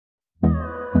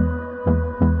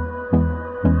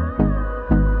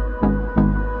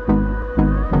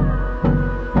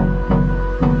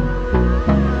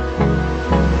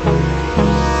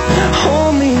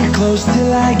close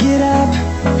till I get up.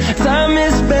 Time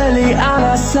is barely on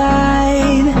our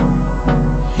side.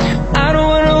 I don't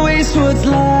wanna waste what's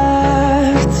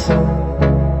left.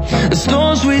 The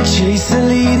storms we chase are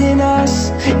leading us,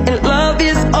 and love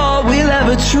is all we'll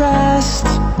ever trust.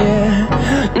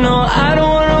 Yeah, no, I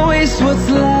don't wanna waste what's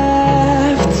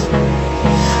left.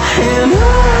 And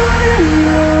on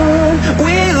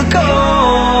we'll go,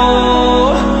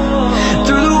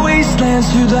 through the wastelands,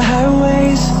 through the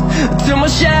highways, till my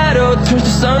shadow turns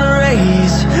to sun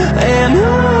rays. And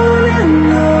on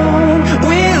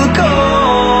we'll go,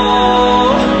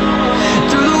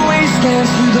 through the wastelands,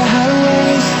 through the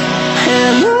highways,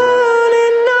 and on.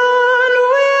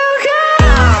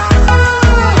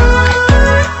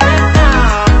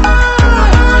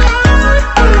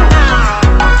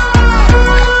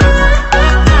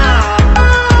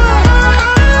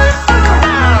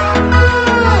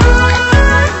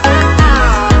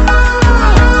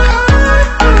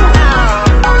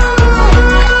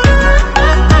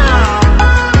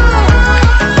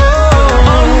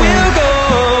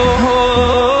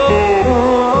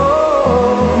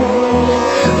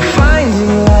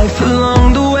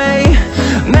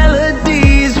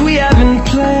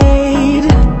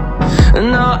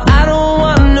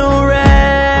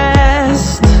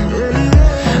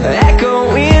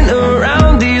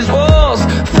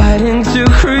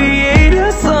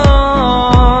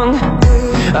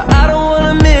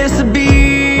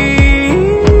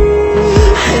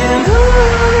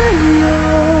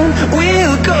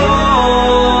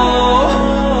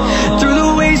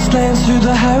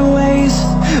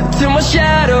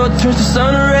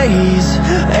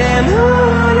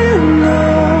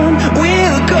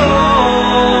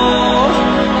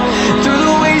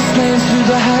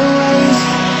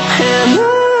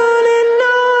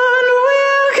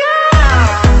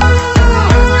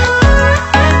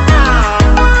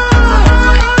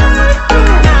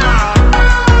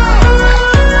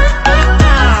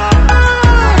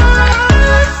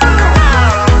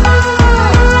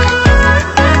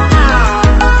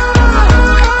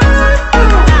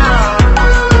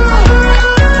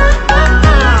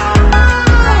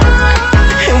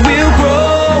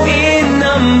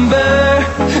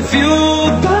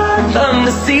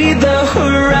 See the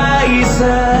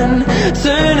horizon,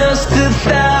 turn us to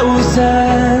thousands.